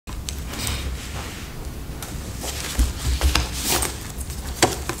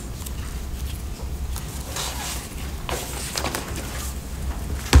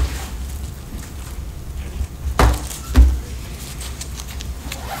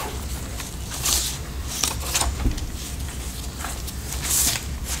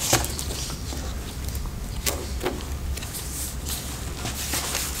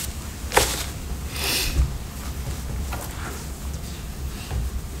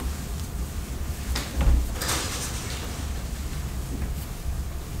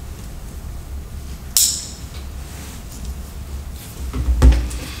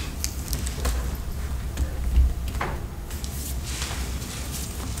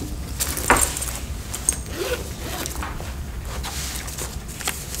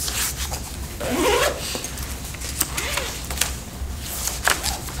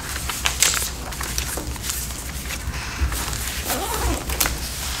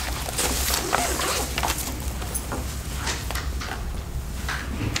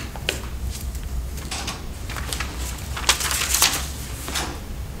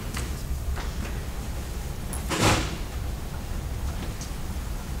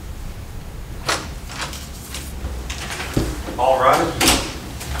All rise.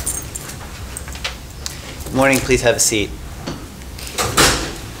 Good morning. Please have a seat.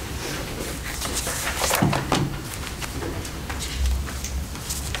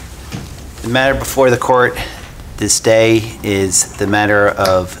 The matter before the court this day is the matter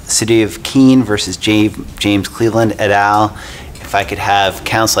of City of Keene versus James Cleveland et al. If I could have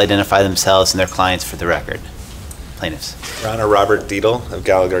counsel identify themselves and their clients for the record. Plaintiffs. Your Honor, Robert Dietl of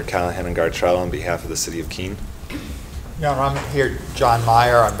Gallagher, Callahan, and Gartrell on behalf of the City of Keene. Your Honor, I'm here, John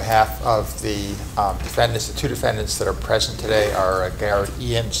Meyer, on behalf of the defendants. The two defendants that are present today are Garrett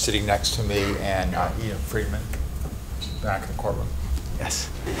Ian, sitting next to me, and Ian Friedman, back in the courtroom. Yes.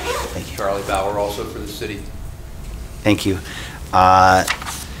 Thank you. Charlie Bauer, also for the city. Thank you.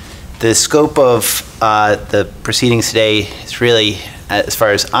 The scope of the proceedings today is really, as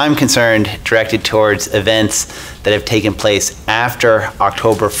far as I'm concerned, directed towards events that have taken place after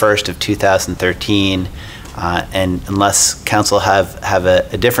October 1st of 2013. And unless counsel have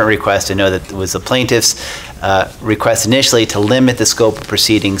a different request, I know that it was the plaintiff's request initially to limit the scope of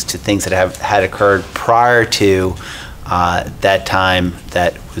proceedings to things that had occurred prior to that time.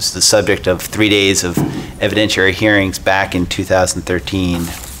 That was the subject of 3 days of evidentiary hearings back in 2013.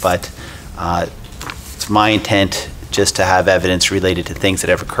 But it's my intent just to have evidence related to things that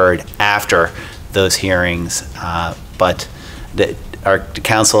have occurred after those hearings. But our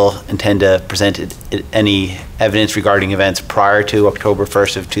counsel intend to present any evidence regarding events prior to October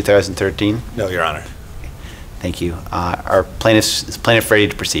 1st of 2013? No, Your Honor. Thank you. Is plaintiff ready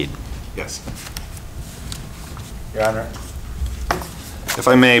to proceed? Yes. Your Honor. If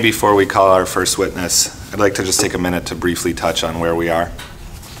I may, before we call our first witness, I'd like to just take a minute to briefly touch on where we are.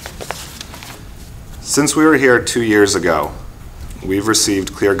 Since we were here 2 years ago, we've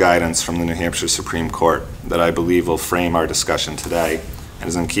received clear guidance from the New Hampshire Supreme Court that I believe will frame our discussion today and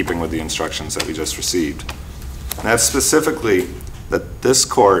is in keeping with the instructions that we just received. And that's specifically that this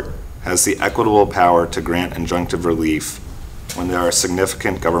court has the equitable power to grant injunctive relief when there are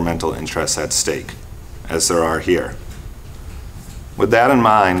significant governmental interests at stake, as there are here. With that in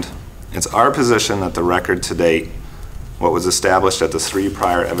mind, it's our position that the record to date, what was established at the 3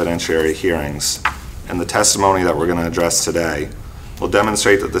 prior evidentiary hearings, and the testimony that we're going to address today, will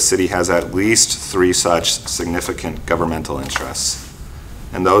demonstrate that the city has at least 3 such significant governmental interests.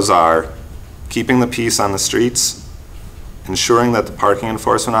 And those are keeping the peace on the streets, ensuring that the parking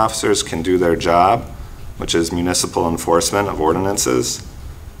enforcement officers can do their job, which is municipal enforcement of ordinances,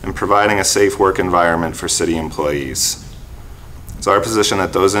 and providing a safe work environment for city employees. It's our position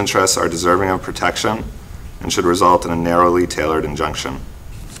that those interests are deserving of protection and should result in a narrowly tailored injunction.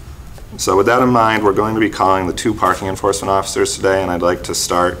 So with that in mind, we're going to be calling the 2 parking enforcement officers today, and I'd like to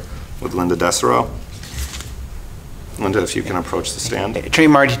start with Linda Dessereau. Linda, if you can approach the stand. Attorney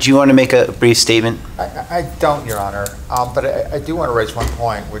Marr, did you want to make a brief statement? I don't, Your Honor, but I do want to raise one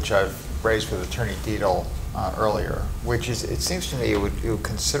point, which I've raised with Attorney Dietl earlier, which is it seems to me it would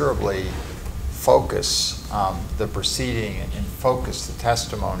considerably focus the proceeding and focus the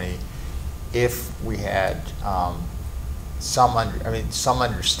testimony if we had some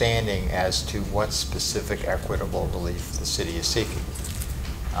understanding as to what specific equitable relief the city is seeking.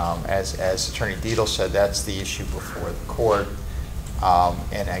 As Attorney Dietl said, that's the issue before the court,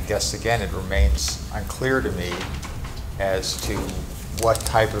 and I guess again it remains unclear to me as to what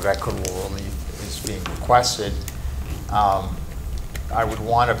type of equitable relief is being requested. I would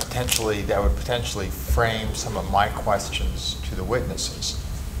want to that would potentially frame some of my questions to the witnesses.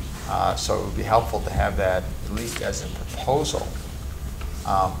 So it would be helpful to have that at least as a proposal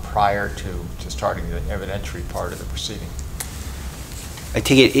prior to starting the evidentiary part of the proceeding. I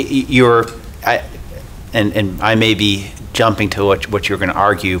take it and I may be jumping to what you're going to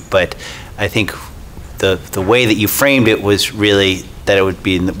argue, but I think the way that you framed it was really that it would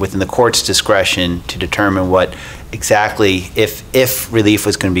be within the court's discretion to determine what exactly, if relief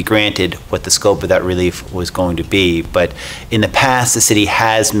was going to be granted, what the scope of that relief was going to be. But in the past, the city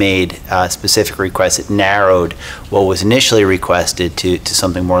has made specific requests. It narrowed what was initially requested to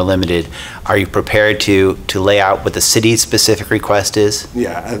something more limited. Are you prepared to lay out what the city's specific request is?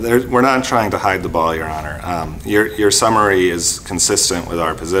 Yeah, we're not trying to hide the ball, Your Honor. Your summary is consistent with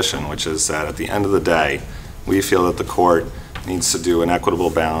our position, which is that at the end of the day, we feel that the court needs to do an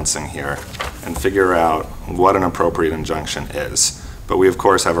equitable balancing here and figure out what an appropriate injunction is. But we, of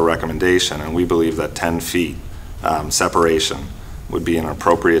course, have a recommendation, and we believe that 10 feet separation would be an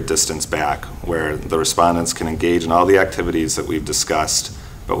appropriate distance back where the respondents can engage in all the activities that we've discussed,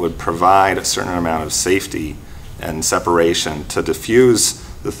 but would provide a certain amount of safety and separation to diffuse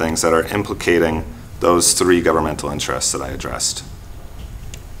the things that are implicating those 3 governmental interests that I addressed.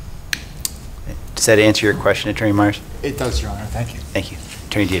 Does that answer your question, Attorney Myers? It does, Your Honor. Thank you. Thank you.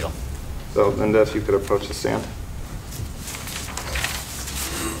 Attorney Dietel. So, Linda, if you could approach the stand.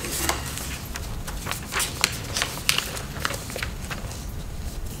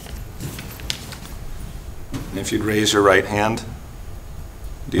 And if you'd raise your right hand,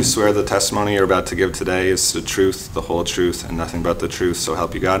 do you swear the testimony you're about to give today is the truth, the whole truth, and nothing but the truth, so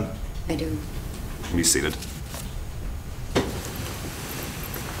help you God? I do. Be seated.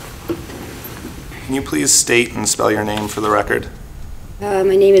 Can you please state and spell your name for the record? My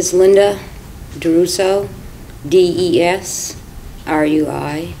name is Linda DeRusso, DESRUISSEAUX.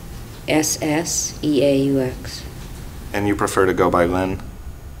 And you prefer to go by Lynn?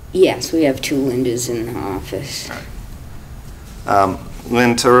 Yes, we have 2 Lindas in the office.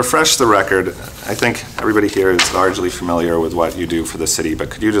 Lynn, to refresh the record, I think everybody here is largely familiar with what you do for the city, but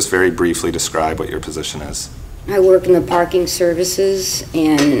could you just very briefly describe what your position is? I work in the parking services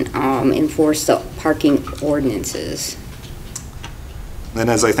and enforce the parking ordinances. Then,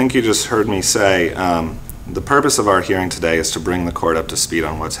 as I think you just heard me say, the purpose of our hearing today is to bring the court up to speed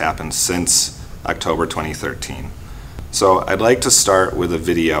on what's happened since October 2013. So I'd like to start with a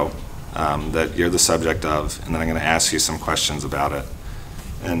video that you're the subject of, and then I'm going to ask you some questions about it.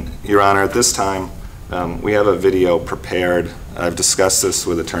 And, Your Honor, at this time, we have a video prepared. I've discussed this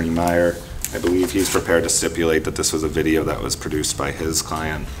with Attorney Meyer. I believe he's prepared to stipulate that this was a video that was produced by his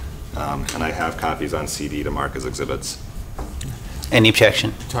client, and I have copies on CD to mark as exhibits. Any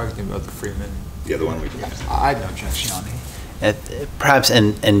objection? Talking about the Freeman. Yeah, the one we I have no objection on it. Perhaps,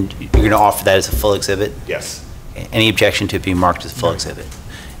 and you're going to offer that as a full exhibit? Yes. Any objection to it being marked as a full exhibit?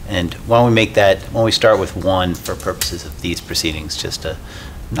 And why don't we make that, why don't we start with 1 for purposes of these proceedings, just to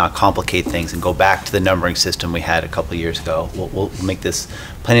not complicate things and go back to the numbering system we had a couple of years ago. We'll make this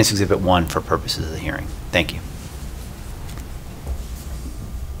Plaintiff's Exhibit 1 for purposes of the hearing. Thank you.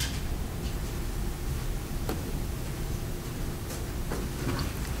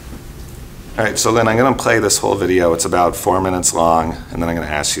 All right, so then I'm going to play this whole video. It's about 4 minutes long, and then I'm going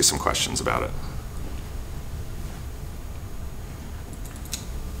to ask you some questions about it.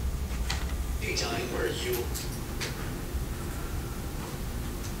 A time where you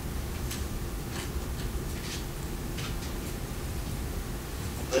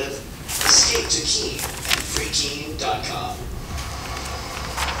live, escape to Keene at freekeene.com.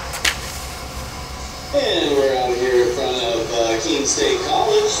 And we're out here in front of Keene State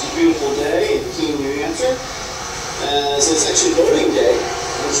College. It's a beautiful day in Keene, New Hampshire. So it's actually voting day.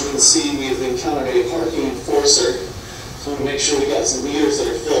 As you can see, we've encountered a parking enforcer. So I want to make sure we got some meters that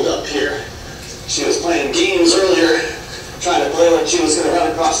are filled up here. She was playing games earlier, trying to play like she was going to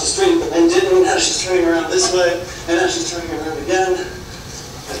run across the street, but then didn't. Now she's turning around this way, and now she's turning around again.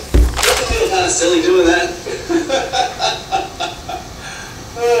 Don't you feel kind of silly doing that?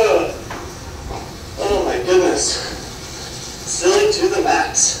 Oh my goodness. Silly to the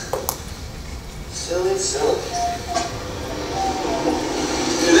max. Silly, silly.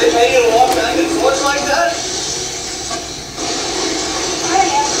 Do they pay you to walk back and forth like that?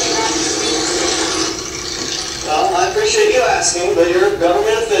 Well, I appreciate you asking, but you're a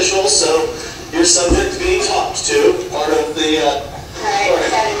government official, so you're subject to being talked to. Part of the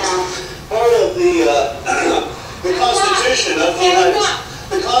the Constitution of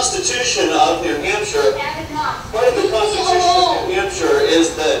the Constitution of New Hampshire. Part of the Constitution of New Hampshire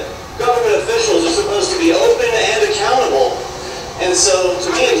is that government officials are supposed to be open and accountable. And so, to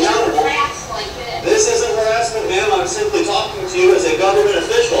be accountable, this isn't harassment, ma'am. I'm simply talking to you as a government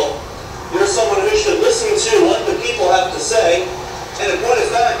official. You're someone who should listen to what the people have to say. And in point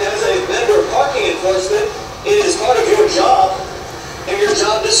of fact, as a member of parking enforcement, it is part of your job and your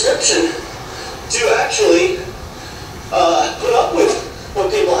job description to actually put up with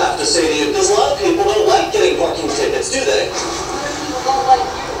what people have to say to you. Because a lot of people don't like getting parking tickets, do they?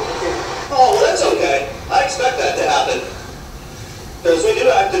 Oh, well, that's okay. I expect that to happen. Because we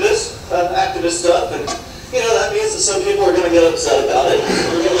do activist stuff, and that means that some people are going to get upset about it.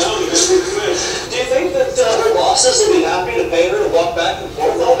 Do you think that her bosses will be happy to pay her to walk back and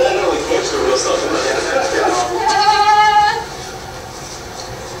forth all day? I don't really care for real stuff.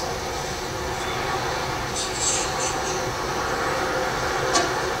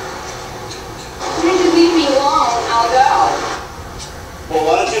 You can leave me alone, I'll go. Well,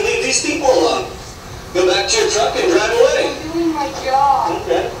 why don't you leave these people alone? Go back to your truck and drive away. I'm doing my job.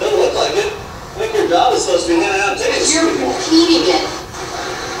 Okay, doesn't look like it. I think your job is supposed to be handing out tickets. You're repeating it.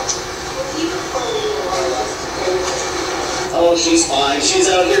 Oh, she's fine. She's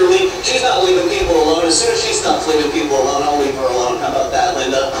out here she's not leaving people alone. As soon as she stops leaving people alone, I'll leave her alone. How about that,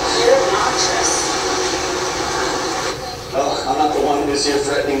 Linda? You're obnoxious. Oh, I'm not the one who's here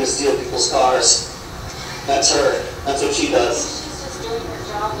threatening to steal people's cars. That's her. That's what she does. She's just doing her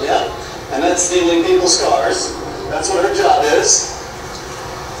job. Yeah, and that's stealing people's cars. That's what her job is.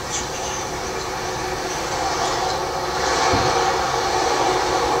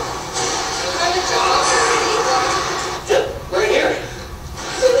 Yeah, right here.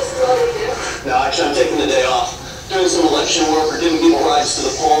 So this is all we do? No, actually, I'm taking the day off. Doing some election work or giving people rides to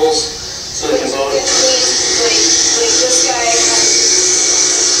the polls so they can vote. Which means, like this guy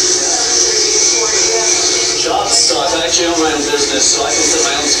Jobs suck. I actually own my own business, so I can set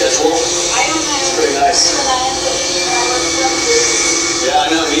my own schedule. I don't know. It's pretty nice. Yeah,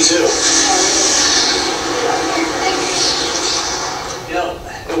 I know, me too. You know,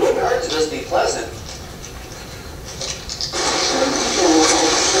 it wouldn't hurt to just be pleasant.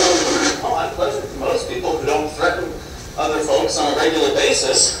 Oh, I'm pleasant to most people who don't threaten other folks on a regular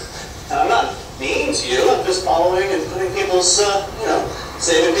basis. And I'm not mean to you, I'm just following and putting people's,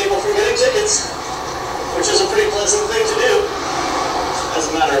 saving people from getting tickets. Which is a pretty pleasant thing to do, as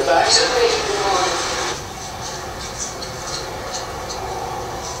a matter of fact.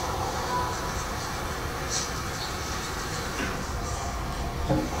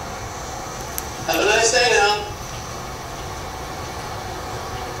 Have a nice day now.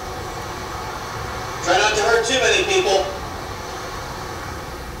 Try not to hurt too many people.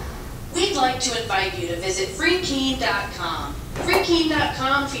 We'd like to invite you to visit freekeene.com.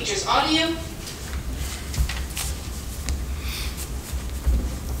 Freekeene.com features audio,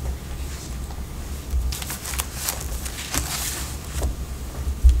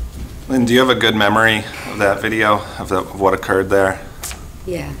 Lynn, do you have a good memory of that video, of what occurred there?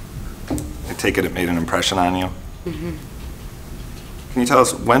 Yeah. I take it made an impression on you? Mm-hmm. Can you tell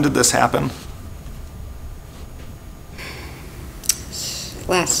us, when did this happen?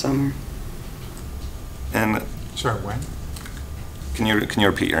 Last summer. And Sorry, when? can you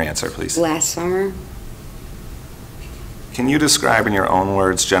repeat your answer, please? Last summer? Can you describe in your own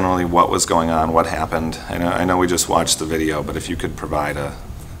words generally what was going on, what happened? I know we just watched the video, but if you could provide a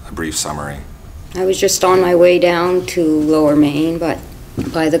brief summary. I was just on my way down to Lower Main, but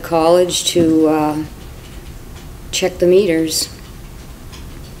by the college to check the meters.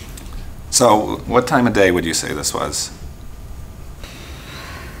 So what time of day would you say this was?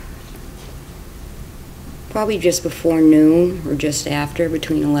 Probably just before noon or just after,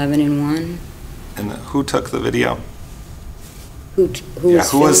 between 11 and 1. And who took the video? Who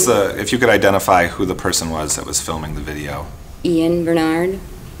was Who was filming? if you could identify who the person was that was filming the video? Ian Bernard?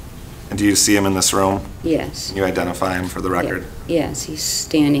 And do you see him in this room? Yes. Can you identify him for the record? Yes, he's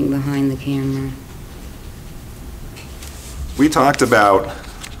standing behind the camera. We talked about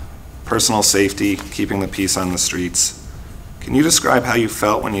personal safety, keeping the peace on the streets. Can you describe how you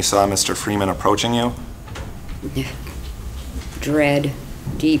felt when you saw Mr. Freeman approaching you? Dread,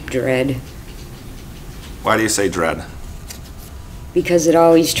 deep dread, Why do you say dread? because it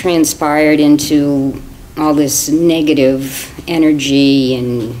always transpired into all this negative energy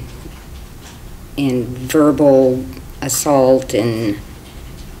and verbal assault and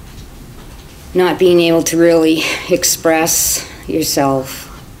not being able to really express yourself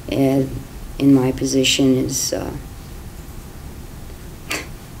in my position is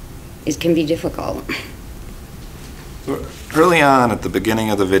it can be difficult. Early on at the beginning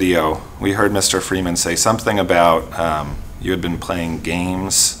of the video, we heard Mr. Freeman say something about you had been playing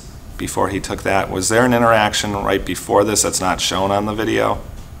games before he took that. Was there an interaction right before this that's not shown on the video?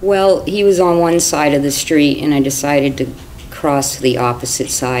 Well, he was on one side of the street and I decided to cross to the opposite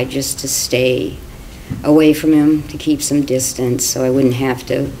side just to stay away from him, to keep some distance so I wouldn't have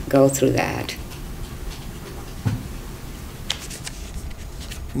to go through that.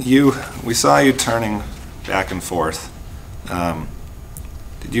 We saw you turning back and forth.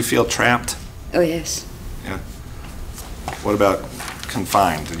 Did you feel trapped? Oh, yes. Yeah. What about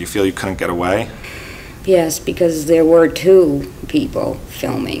confined? Did you feel you couldn't get away? Yes, because there were two people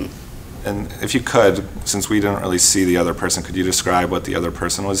filming. And if you could, since we didn't really see the other person, could you describe what the other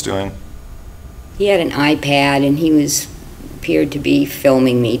person was doing? He had an iPad and he appeared to be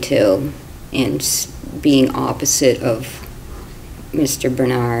filming me too and being opposite of Mr.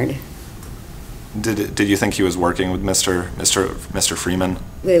 Bernard. Did you think he was working with Mr. Freeman?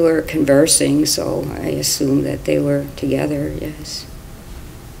 They were conversing, so I assumed that they were together, yes.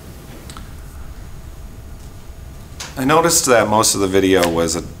 I noticed that most of the video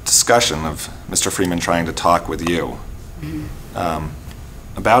was a discussion of Mr. Freeman trying to talk with you. Mm-hmm.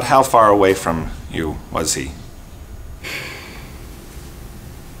 About how far away from you was he?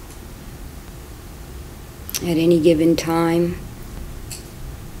 At any given time,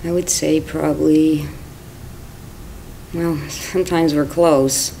 I would say probably, well, sometimes we're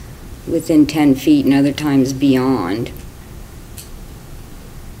close, within 10 feet and other times beyond.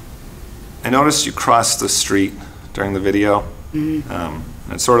 I noticed you crossed the street during the video.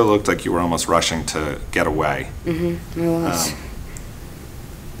 It sort of looked like you were almost rushing to get away. I was.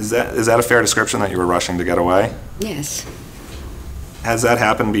 Is that a fair description, that you were rushing to get away? Yes. Has that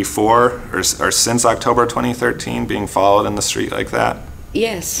happened before or since October 2013, being followed in the street like that?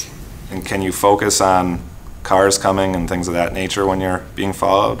 Yes. And can you focus on cars coming and things of that nature when you're being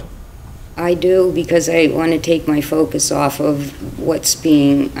followed? I do, because I want to take my focus off of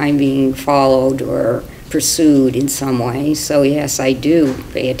I'm being followed or pursued in some way. So yes, I do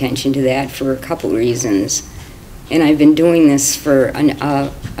pay attention to that for a couple reasons. And I've been doing this for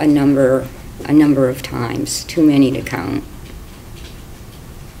a number of times, too many to count.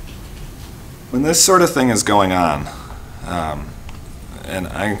 When this sort of thing is going on, and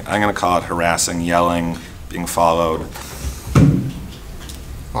I'm going to call it harassing, yelling, being followed.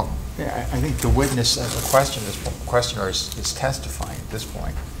 Well, yeah, I think the witness, the questioner is testifying at this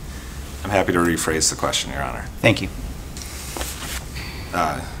point. I'm happy to rephrase the question, Your Honor. Thank you.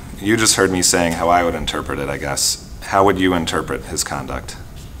 You just heard me saying how I would interpret it, I guess. How would you interpret his conduct?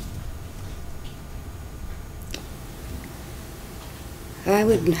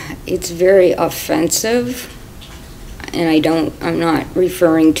 It's very offensive, and I'm not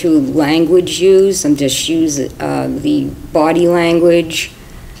referring to language used, I'm just using the body language,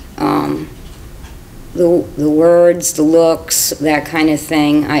 the words, the looks, that kind of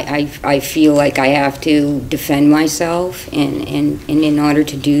thing. I feel like I have to defend myself, and in order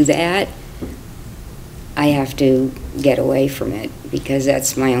to do that, I have to get away from it, because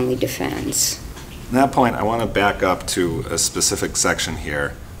that's my only defense. At that point, I want to back up to a specific section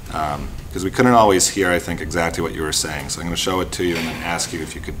here, because we couldn't always hear, I think, exactly what you were saying. So I'm going to show it to you and then ask you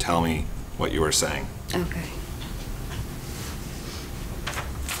if you could tell me what you were saying. Okay.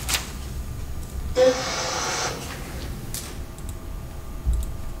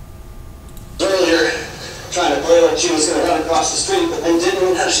 Earlier, trying to play like she was going to run across the street, but then didn't,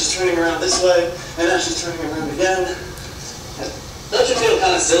 and now she's turning around this way, and now she's turning around again. Don't you feel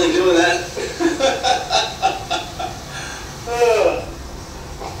kind of silly doing that?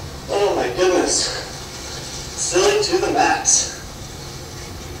 Oh my goodness. Silly to the max.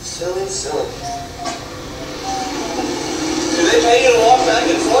 Silly, silly. Do they pay you to walk back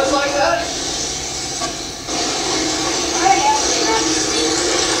and forth like that?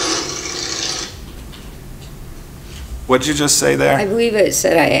 What'd you just say there? I believe it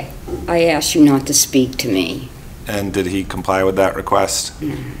said I asked you not to speak to me. And did he comply with that request?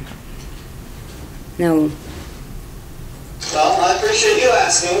 No. Well, I appreciate you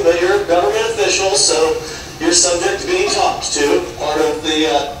asking, but you're a government official, so you're subject to being talked to. Part of the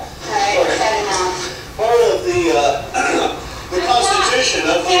the Constitution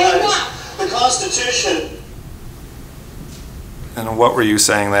of the United States. The Constitution. And what were you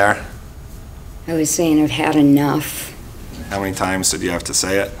saying there? I was saying I've had enough. How many times did you have to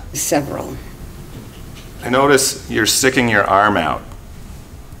say it? Several. I notice you're sticking your arm out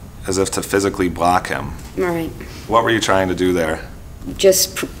as if to physically block him. Right. What were you trying to do there?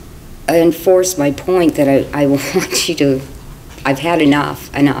 Just enforce my point that I want you to, I've had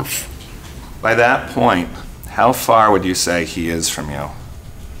enough. By that point, how far would you say he is from you?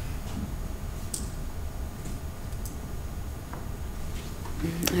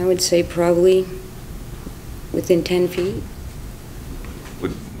 I would say probably within 10 feet.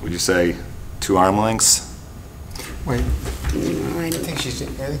 Would you say 2 arm lengths? Wait, No, I think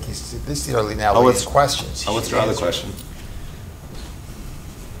this is early now. I'll Leading questions. I'll withdraw the question.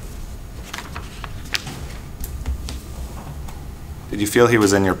 Did you feel he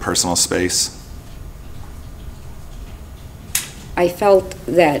was in your personal space? I felt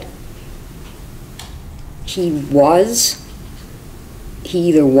that he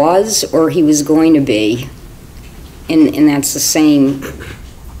either was or he was going to be. And that's the same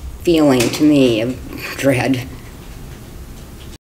feeling to me of dread.